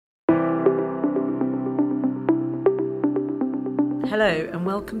Hello and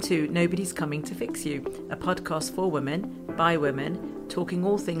welcome to Nobody's Coming to Fix You, a podcast for women, by women, talking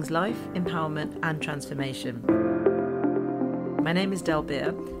all things life, empowerment and transformation. My name is Del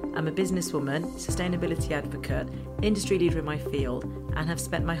Beer. I'm a businesswoman, sustainability advocate, industry leader in my field, and have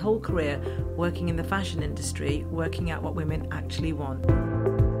spent my whole career working in the fashion industry, working out what women actually want.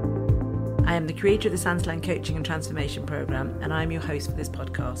 I am the creator of the Santalan Coaching and Transformation Programme, and I'm your host for this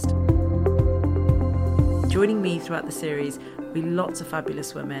podcast. Joining me throughout the series will be lots of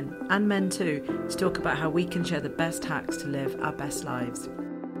fabulous women, and men too, to talk about how we can share the best hacks to live our best lives.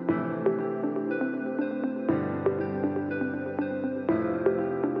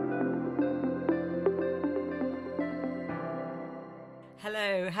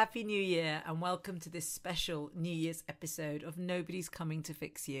 Hello, Happy New Year, and welcome to this special New Year's episode of Nobody's Coming to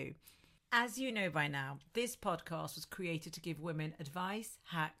Fix You. As you know by now, this podcast was created to give women advice,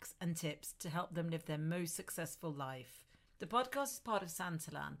 hacks and tips to help them live their most successful life. The podcast is part of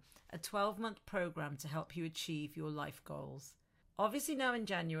Santalan, a 12-month program to help you achieve your life goals. Obviously now in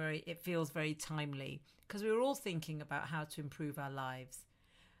January it feels very timely because we're all thinking about how to improve our lives.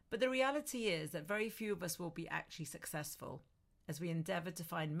 But the reality is that very few of us will be actually successful as we endeavour to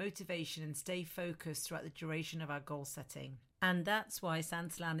find motivation and stay focused throughout the duration of our goal setting. And that's why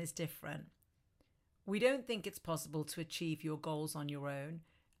Santalan is different. We don't think it's possible to achieve your goals on your own,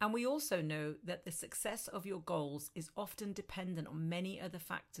 and we also know that the success of your goals is often dependent on many other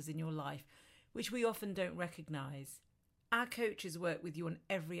factors in your life, which we often don't recognise. Our coaches work with you on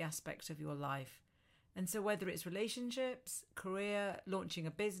every aspect of your life. And so whether it's relationships, career, launching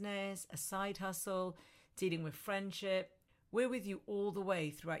a business, a side hustle, dealing with friendship, we're with you all the way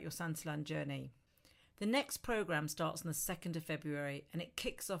throughout your Santalan journey. The next programme starts on the 2nd of February and it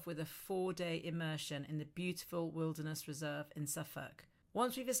kicks off with a 4-day immersion in the beautiful Wilderness Reserve in Suffolk.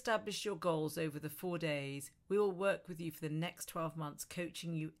 Once we've established your goals over the 4 days, we will work with you for the next 12 months,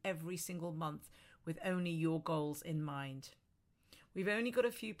 coaching you every single month with only your goals in mind. We've only got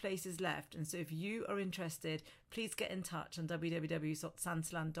a few places left, and so if you are interested, please get in touch on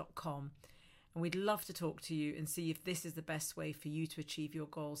www.santalan.com. And we'd love to talk to you and see if this is the best way for you to achieve your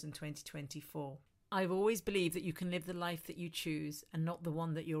goals in 2024. I've always believed that you can live the life that you choose and not the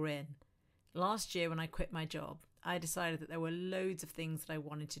one that you're in. Last year when I quit my job, I decided that there were loads of things that I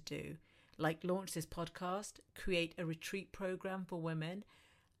wanted to do, like launch this podcast, create a retreat program for women,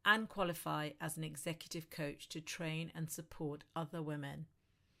 and qualify as an executive coach to train and support other women.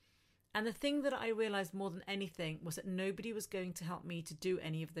 And the thing that I realised more than anything was that nobody was going to help me to do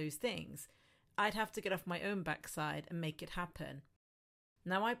any of those things. I'd have to get off my own backside and make it happen.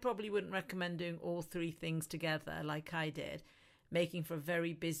 Now, I probably wouldn't recommend doing all three things together like I did, making for a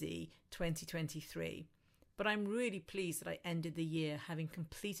very busy 2023. But I'm really pleased that I ended the year having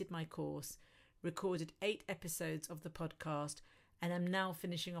completed my course, recorded 8 episodes of the podcast, and am now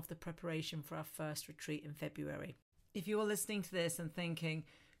finishing off the preparation for our first retreat in February. If you're listening to this and thinking,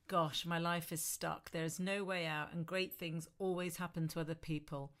 gosh, my life is stuck, there is no way out and great things always happen to other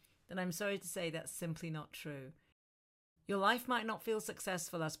people, then I'm sorry to say that's simply not true. Your life might not feel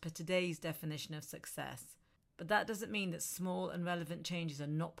successful as per today's definition of success, but that doesn't mean that small and relevant changes are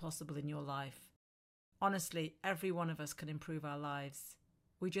not possible in your life. Honestly, every one of us can improve our lives.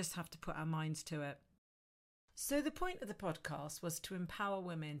 We just have to put our minds to it. So the point of the podcast was to empower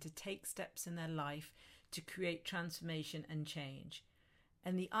women to take steps in their life to create transformation and change.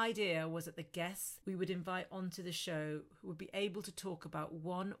 And the idea was that the guests we would invite onto the show would be able to talk about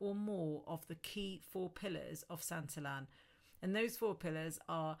one or more of the key 4 pillars of Santalan. And those 4 pillars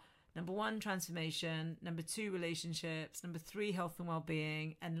are number 1, transformation, number 2, relationships, number 3, health and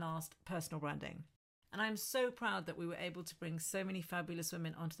well-being, and last, personal branding. And I'm so proud that we were able to bring so many fabulous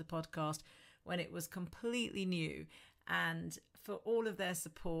women onto the podcast when it was completely new. And for all of their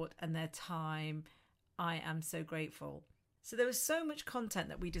support and their time, I am so grateful. So there was so much content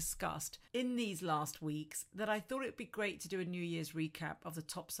that we discussed in these last weeks that I thought it'd be great to do a New Year's recap of the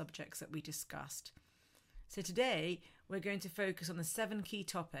top subjects that we discussed. So today we're going to focus on the 7 key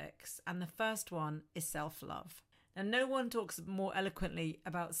topics, and the first one is self-love. Now, no one talks more eloquently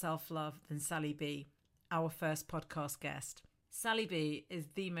about self-love than Sally B, our first podcast guest. Sally B is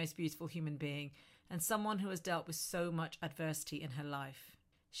the most beautiful human being and someone who has dealt with so much adversity in her life.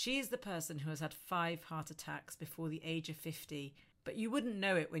 She is the person who has had 5 heart attacks before the age of 50, but you wouldn't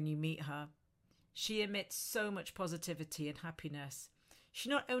know it when you meet her. She emits so much positivity and happiness. She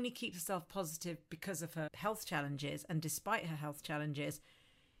not only keeps herself positive because of her health challenges, and despite her health challenges,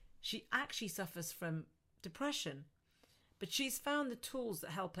 she actually suffers from depression. But she's found the tools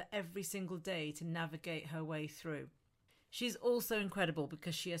that help her every single day to navigate her way through. She's also incredible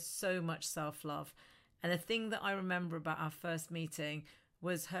because she has so much self-love, And the thing that I remember about our first meeting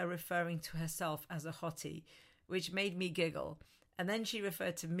was her referring to herself as a hottie, which made me giggle. And then she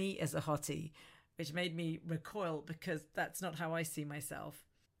referred to me as a hottie, which made me recoil because that's not how I see myself.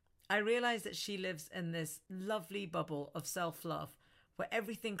 I realised that she lives in this lovely bubble of self-love where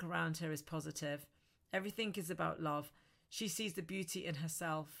everything around her is positive. Everything is about love. She sees the beauty in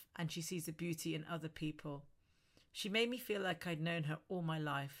herself and she sees the beauty in other people. She made me feel like I'd known her all my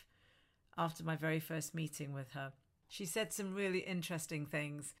life after my very first meeting with her. She said some really interesting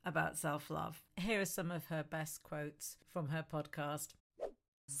things about self-love. Here are some of her best quotes from her podcast.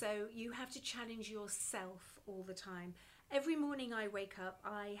 So you have to challenge yourself all the time. Every morning I wake up,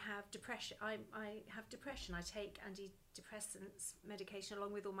 I have depression. I have depression. I take antidepressants medication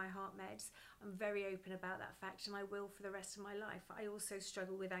along with all my heart meds. I'm very open about that fact, and I will for the rest of my life. I also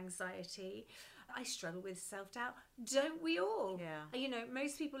struggle with anxiety. I struggle with self-doubt. Don't we all? Yeah. You know,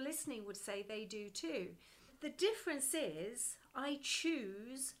 most people listening would say they do too. The difference is I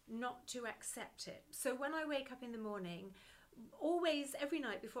choose not to accept it. So when I wake up in the morning, always, every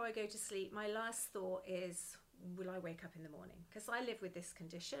night before I go to sleep, my last thought is, will I wake up in the morning? Because I live with this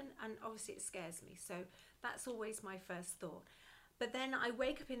condition and obviously it scares me. So that's always my first thought. But then I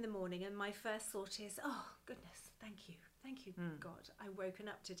wake up in the morning and my first thought is, oh, goodness, thank you, God, I've woken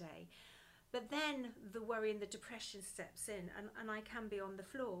up today. But then the worry and the depression steps in and I can be on the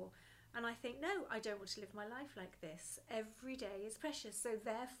floor. And I think, no, I don't want to live my life like this. Every day is precious. So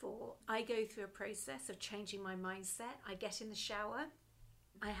therefore, I go through a process of changing my mindset. I get in the shower.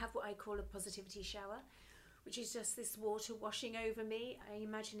 I have what I call a positivity shower, which is just this water washing over me. I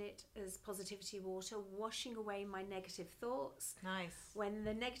imagine it as positivity water, washing away my negative thoughts. Nice. When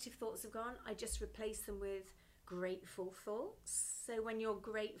the negative thoughts have gone, I just replace them with grateful thoughts. So when you're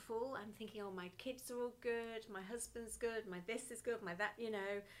grateful, I'm thinking, oh, my kids are all good, my husband's good, my this is good, my that, you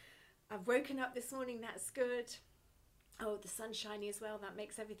know. I've woken up this morning, that's good. Oh, the sun's shining as well, that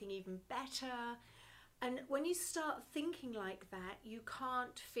makes everything even better. And when you start thinking like that, you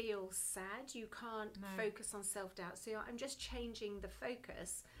can't feel sad, you can't focus on self-doubt. So I'm just changing the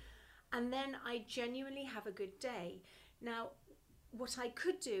focus. And then I genuinely have a good day. Now, what I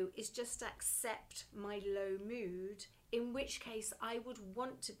could do is just accept my low mood, in which case I would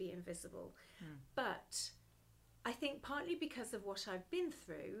want to be invisible. But I think partly because of what I've been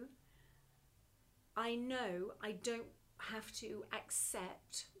through, I know I don't have to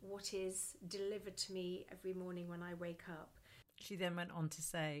accept what is delivered to me every morning when I wake up. She then went on to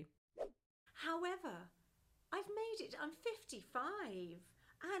say, however, I've made it. I'm 55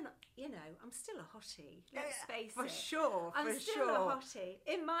 and, you know, I'm still a hottie. Let's face for it. sure, I'm for still sure. a hottie.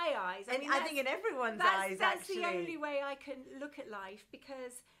 In my eyes. And I think in everyone's eyes, that's actually. the only way I can look at life,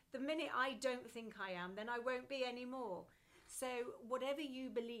 because the minute I don't think I am, then I won't be anymore. So whatever you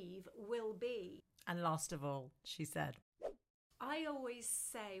believe will be. And last of all, she said, I always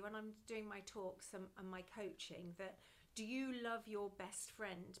say when I'm doing my talks and my coaching that, do you love your best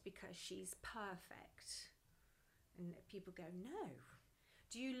friend because she's perfect? And people go, no.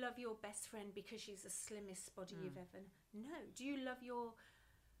 Do you love your best friend because she's the slimmest body you've ever? No. Do you love your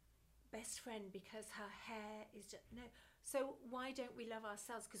best friend because her hair is just, no. So why don't we love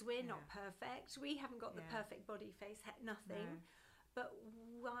ourselves? Because we're not perfect. We haven't got the perfect body face, nothing. No. But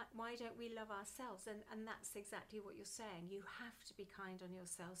why don't we love ourselves? And that's exactly what you're saying. You have to be kind on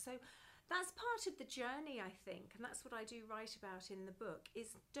yourself. So that's part of the journey, I think. And that's what I do write about in the book,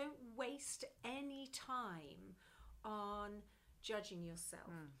 is don't waste any time on judging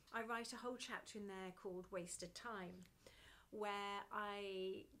yourself. I write a whole chapter in there called Wasted Time, where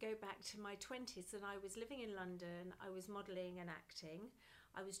I go back to my 20s and I was living in London. I was modelling and acting.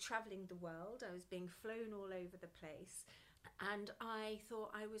 I was travelling the world. I was being flown all over the place. And I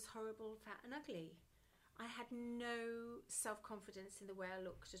thought I was horrible, fat and ugly. I had no self-confidence in the way I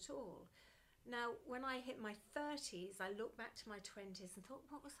looked at all. Now, when I hit my 30s, I looked back to my 20s and thought,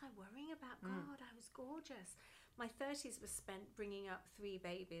 what was I worrying about? God, I was gorgeous. My 30s was spent bringing up 3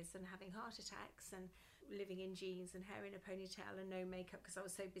 babies and having heart attacks and living in jeans and hair in a ponytail and no makeup because I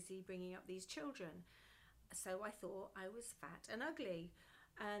was so busy bringing up these children. So I thought I was fat and ugly.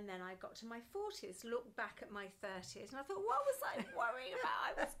 And then I got to my 40s, looked back at my 30s, and I thought, what was I worrying about?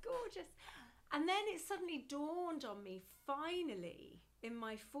 I was gorgeous. And then it suddenly dawned on me, finally, in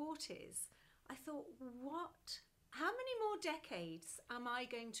my 40s, I thought, how many more decades am I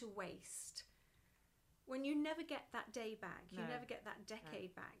going to waste when you never get that day back? You never get that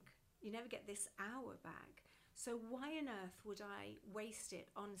decade back. You never get this hour back. So why on earth would I waste it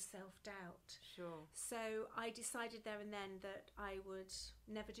on self-doubt? Sure. So I decided there and then that I would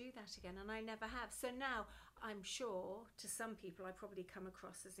never do that again, and I never have. So now I'm sure to some people I probably come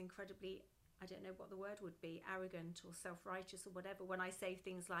across as incredibly I don't know what the word would be, arrogant or self-righteous or whatever, when I say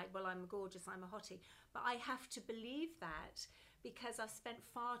things like, well, I'm gorgeous, I'm a hottie. But I have to believe that because I've spent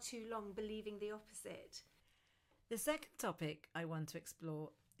far too long believing the opposite. The second topic I want to explore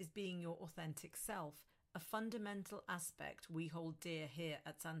is being your authentic self, a fundamental aspect we hold dear here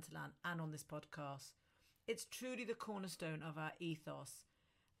at Santalan and on this podcast. It's truly the cornerstone of our ethos.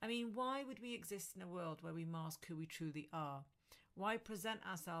 I mean, why would we exist in a world where we mask who we truly are? Why present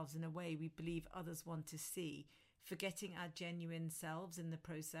ourselves in a way we believe others want to see, forgetting our genuine selves in the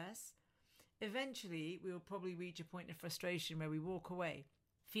process? Eventually, we will probably reach a point of frustration where we walk away,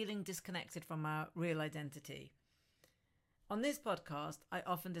 feeling disconnected from our real identity. On this podcast, I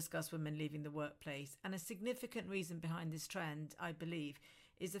often discuss women leaving the workplace, and a significant reason behind this trend, I believe,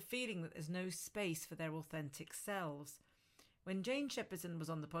 is the feeling that there's no space for their authentic selves. When Jane Shepperson was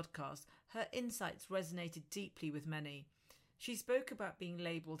on the podcast, her insights resonated deeply with many. She spoke about being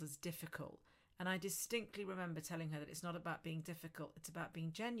labelled as difficult, and I distinctly remember telling her that it's not about being difficult, it's about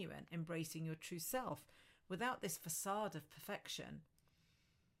being genuine, embracing your true self, without this facade of perfection.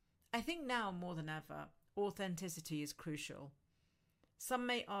 I think now more than ever, authenticity is crucial. Some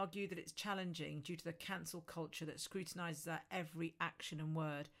may argue that it's challenging due to the cancel culture that scrutinises our every action and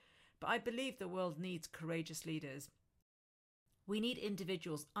word, but I believe the world needs courageous leaders. We need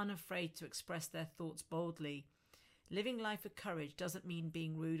individuals unafraid to express their thoughts boldly. Living life with courage doesn't mean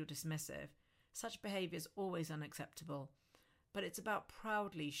being rude or dismissive. Such behaviour is always unacceptable. But it's about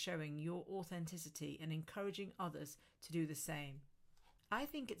proudly showing your authenticity and encouraging others to do the same. I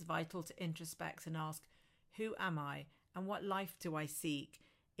think it's vital to introspect and ask, who am I and what life do I seek,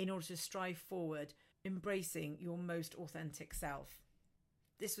 in order to strive forward, embracing your most authentic self.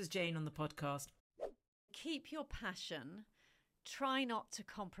 This was Jane on the podcast. Keep your passion, try not to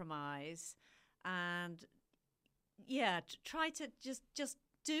compromise, and try to just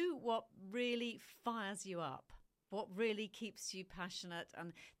do what really fires you up, what really keeps you passionate,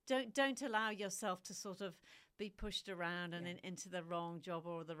 and don't allow yourself to sort of be pushed around and into the wrong job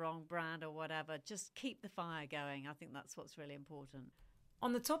or the wrong brand or whatever. Just keep the fire going. I think that's what's really important.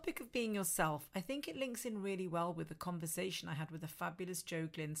 On the topic of being yourself, I think it links in really well with the conversation I had with the fabulous Jo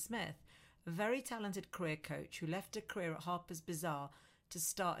Glyn Smith, a very talented career coach who left a career at Harper's Bazaar to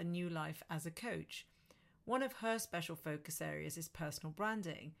start a new life as a coach. One of her special focus areas is personal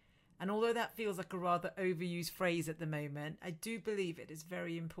branding. And although that feels like a rather overused phrase at the moment, I do believe it is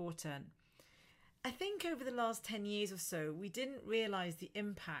very important. I think over the last 10 years or so, we didn't realise the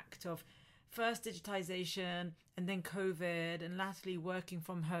impact of first digitisation and then COVID and lastly working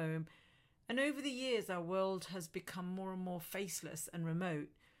from home. And over the years, our world has become more and more faceless and remote.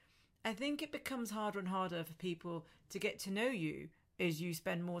 I think it becomes harder and harder for people to get to know you as you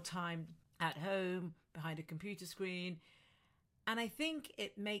spend more time at home, behind a computer screen. And I think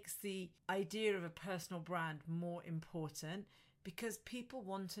it makes the idea of a personal brand more important because people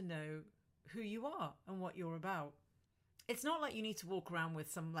want to know who you are and what you're about. It's not like you need to walk around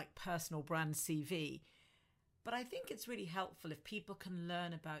with some like personal brand CV, but I think it's really helpful if people can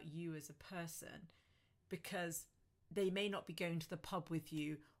learn about you as a person because they may not be going to the pub with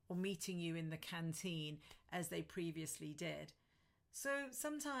you or meeting you in the canteen as they previously did. So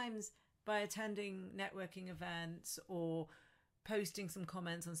sometimes by attending networking events or posting some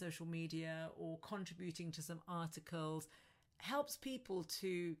comments on social media or contributing to some articles helps people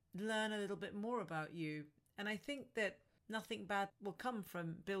to learn a little bit more about you. And I think that nothing bad will come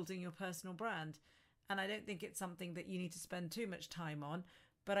from building your personal brand. And I don't think it's something that you need to spend too much time on,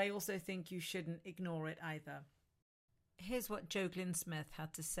 but I also think you shouldn't ignore it either. Here's what Jo Glyn Smith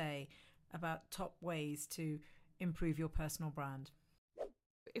had to say about top ways to improve your personal brand.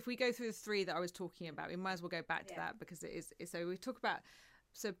 If we go through the three that I was talking about, we might as well go back to that because it is. So we talk about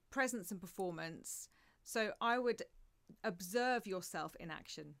presence and performance. So I would observe yourself in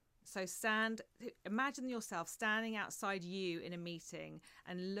action. So imagine yourself standing outside you in a meeting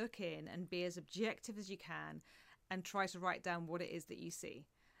and look in and be as objective as you can and try to write down what it is that you see.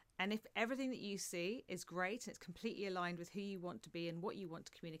 And if everything that you see is great and it's completely aligned with who you want to be and what you want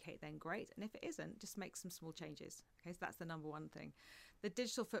to communicate, then great. And if it isn't, just make some small changes. Okay, so that's the number one thing. The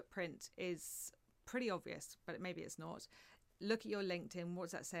digital footprint is pretty obvious, but maybe it's not. Look at your LinkedIn. What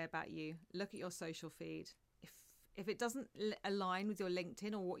does that say about you? Look at your social feed. If it doesn't align with your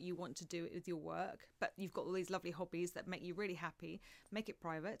LinkedIn or what you want to do with your work, but you've got all these lovely hobbies that make you really happy, make it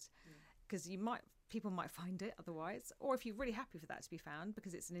private because people might find it otherwise. Or if you're really happy for that to be found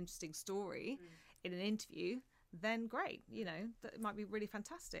because it's an interesting story in an interview, then great, that might be really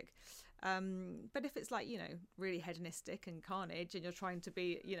fantastic. But if it's like, really hedonistic and carnage and you're trying to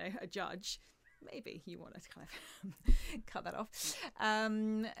be, a judge, maybe you want to kind of cut that off. I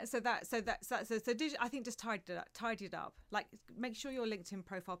think just tidy it up. Like, make sure your LinkedIn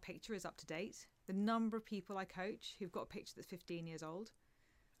profile picture is up to date. The number of people I coach who've got a picture that's 15 years old.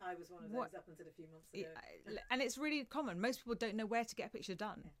 I was one of those up until a few months ago. And it's really common. Most people don't know where to get a picture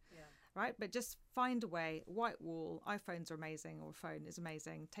done. Yeah. Right? But just find a way. White wall, iPhones are amazing, or a phone is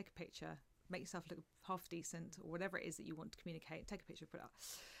amazing. Take a picture. Make yourself look half decent, or whatever it is that you want to communicate. Take a picture, put it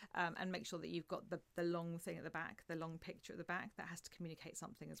up, and make sure that you've got the long thing at the back, the long picture at the back that has to communicate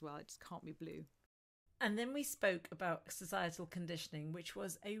something as well. It just can't be blue. And then we spoke about societal conditioning, which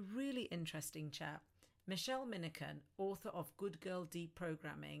was a really interesting chat. Michelle Miniken, author of Good Girl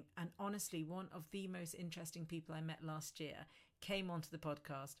Deprogramming, and honestly one of the most interesting people I met last year, came onto the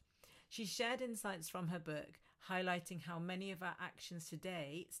podcast. She shared insights from her book, highlighting how many of our actions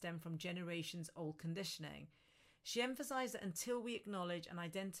today stem from generations-old conditioning. She emphasised that until we acknowledge and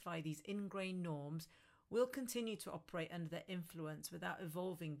identify these ingrained norms, we'll continue to operate under their influence without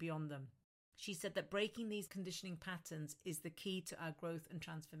evolving beyond them. She said that breaking these conditioning patterns is the key to our growth and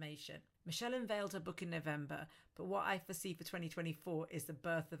transformation. Michelle unveiled her book in November, but what I foresee for 2024 is the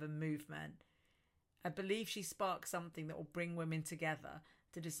birth of a movement. I believe she sparked something that will bring women together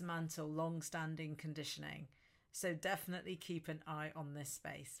to dismantle long-standing conditioning. So definitely keep an eye on this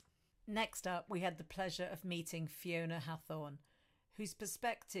space. Next up, we had the pleasure of meeting Fiona Hathorn, whose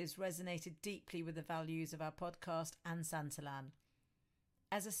perspectives resonated deeply with the values of our podcast and Santalan.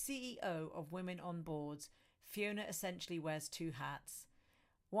 As a CEO of Women on Boards, Fiona essentially wears two hats.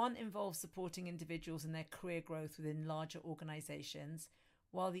 One involves supporting individuals in their career growth within larger organisations,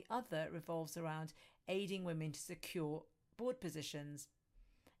 while the other revolves around aiding women to secure board positions.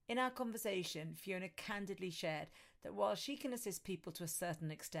 In our conversation, Fiona candidly shared that while she can assist people to a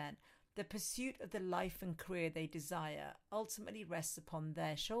certain extent, the pursuit of the life and career they desire ultimately rests upon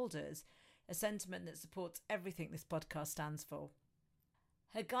their shoulders, a sentiment that supports everything this podcast stands for.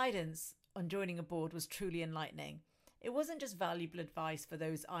 Her guidance on joining a board was truly enlightening. It wasn't just valuable advice for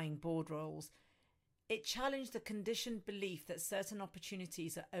those eyeing board roles. It challenged the conditioned belief that certain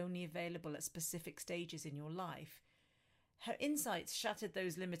opportunities are only available at specific stages in your life. Her insights shattered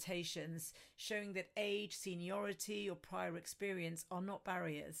those limitations, showing that age, seniority, or prior experience are not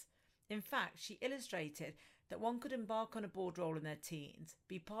barriers. In fact, she illustrated that one could embark on a board role in their teens,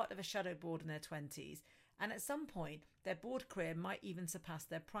 be part of a shadow board in their 20s, and at some point, their board career might even surpass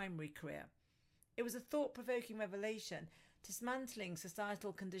their primary career. It was a thought-provoking revelation, dismantling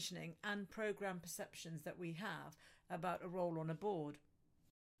societal conditioning and programme perceptions that we have about a role on a board.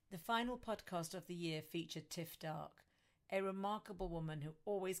 The final podcast of the year featured Tiff Dark, a remarkable woman who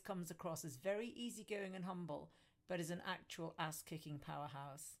always comes across as very easygoing and humble, but is an actual ass-kicking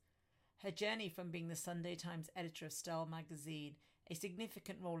powerhouse. Her journey from being the Sunday Times editor of Style magazine, a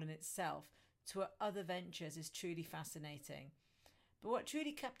significant role in itself, to her other ventures is truly fascinating. But what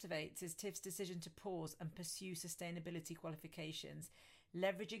truly captivates is Tiff's decision to pause and pursue sustainability qualifications,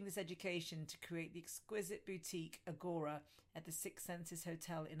 leveraging this education to create the exquisite boutique Agora at the Six Senses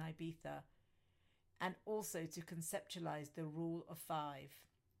Hotel in Ibiza, and also to conceptualise the Rule of Five.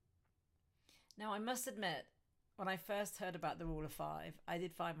 Now, I must admit, when I first heard about the Rule of Five, I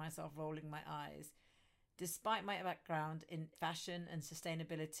did find myself rolling my eyes. Despite my background in fashion and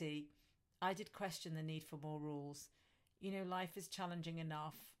sustainability, I did question the need for more rules. You know, life is challenging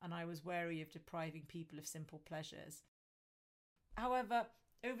enough, and I was wary of depriving people of simple pleasures. However,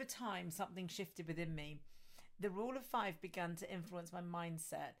 over time, something shifted within me. The Rule of Five began to influence my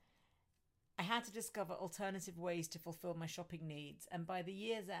mindset. I had to discover alternative ways to fulfill my shopping needs, and by the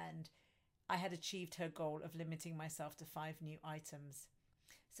year's end, I had achieved her goal of limiting myself to 5 new items.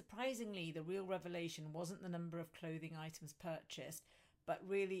 Surprisingly, the real revelation wasn't the number of clothing items purchased, but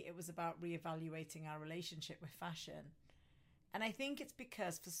really it was about reevaluating our relationship with fashion. And I think it's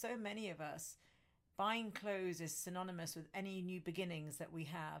because for so many of us, buying clothes is synonymous with any new beginnings that we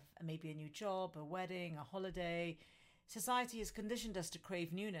have, maybe a new job, a wedding, a holiday. Society has conditioned us to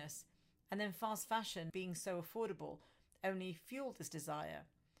crave newness, and then fast fashion, being so affordable, only fueled this desire.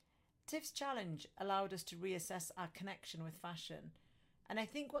 Tiff's challenge allowed us to reassess our connection with fashion. And I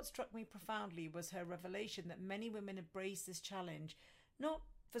think what struck me profoundly was her revelation that many women embrace this challenge, not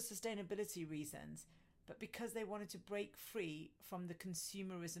for sustainability reasons, but because they wanted to break free from the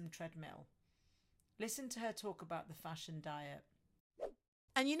consumerism treadmill. Listen to her talk about the fashion diet.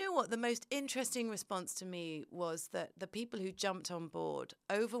 And you know what? The most interesting response to me was that the people who jumped on board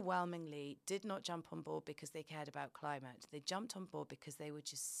overwhelmingly did not jump on board because they cared about climate. They jumped on board because they were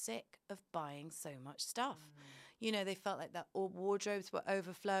just sick of buying so much stuff. You know, they felt like that all wardrobes were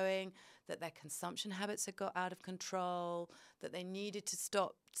overflowing, that their consumption habits had got out of control, that they needed to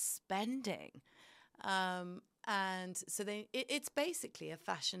stop spending. And so it's basically a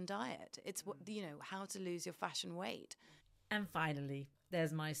fashion diet. It's what, you know, how to lose your fashion weight. And finally,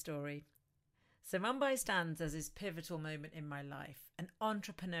 there's my story. So Mumbai stands as this pivotal moment in my life, an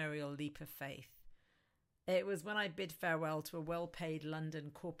entrepreneurial leap of faith. It was when I bid farewell to a well-paid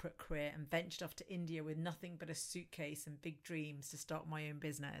London corporate career and ventured off to India with nothing but a suitcase and big dreams to start my own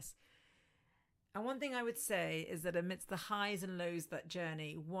business. And one thing I would say is that amidst the highs and lows of that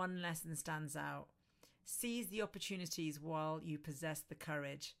journey, one lesson stands out. Seize the opportunities while you possess the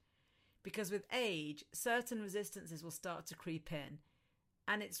courage. Because with age, certain resistances will start to creep in.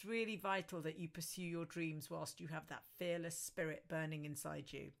 And it's really vital that you pursue your dreams whilst you have that fearless spirit burning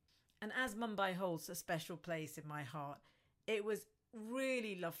inside you. And as Mumbai holds a special place in my heart, it was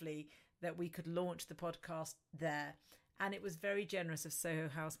really lovely that we could launch the podcast there. And it was very generous of Soho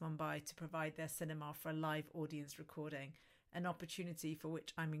House Mumbai to provide their cinema for a live audience recording, an opportunity for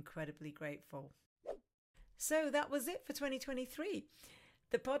which I'm incredibly grateful. So that was it for 2023.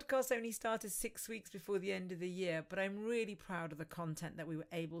 The podcast only started 6 weeks before the end of the year, but I'm really proud of the content that we were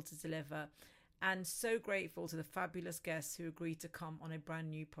able to deliver and so grateful to the fabulous guests who agreed to come on a brand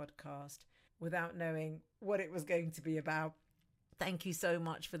new podcast without knowing what it was going to be about. Thank you so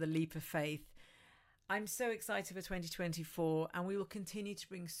much for the leap of faith. I'm so excited for 2024, and we will continue to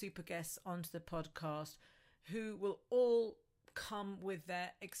bring super guests onto the podcast who will all come with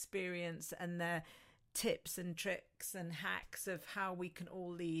their experience and their tips and tricks and hacks of how we can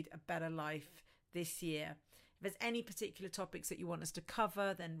all lead a better life this year. If there's any particular topics that you want us to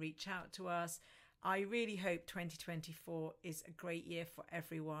cover, then reach out to us. I really hope 2024 is a great year for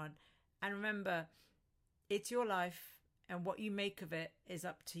everyone. And remember, it's your life, and what you make of it is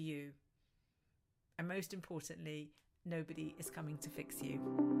up to you. And most importantly, nobody is coming to fix you.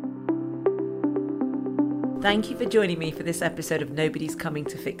 Thank you for joining me for this episode of Nobody's Coming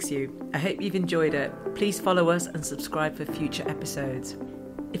to Fix You. I hope you've enjoyed it. Please follow us and subscribe for future episodes.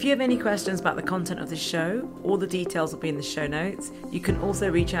 If you have any questions about the content of the show, all the details will be in the show notes. You can also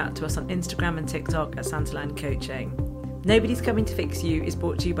reach out to us on Instagram and TikTok at Santalan Coaching. Nobody's Coming to Fix You is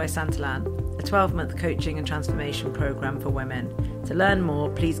brought to you by Santalan, a 12-month coaching and transformation program for women. To learn more,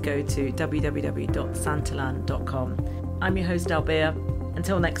 please go to www.santalan.com. I'm your host, Albia.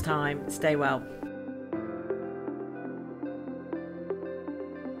 Until next time, stay well.